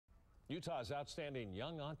Utah's outstanding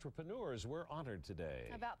young entrepreneurs were honored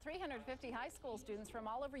today. About 350 high school students from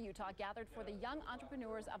all over Utah gathered for the Young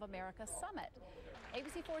Entrepreneurs of America Summit.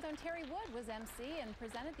 ABC4's own Terry Wood was MC and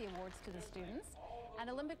presented the awards to the students. And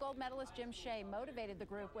Olympic gold medalist Jim Shea motivated the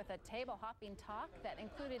group with a table-hopping talk that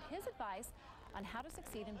included his advice on how to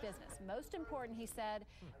succeed in business. Most important, he said,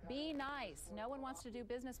 be nice. No one wants to do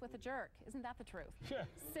business with a jerk. Isn't that the truth? Sure.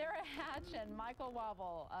 Sarah Hatch and Michael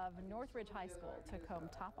Wobble of Northridge High School took home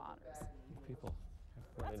top honors. People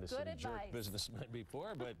have run into some jerk businessmen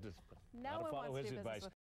before, but no one follow wants to his do business advice. with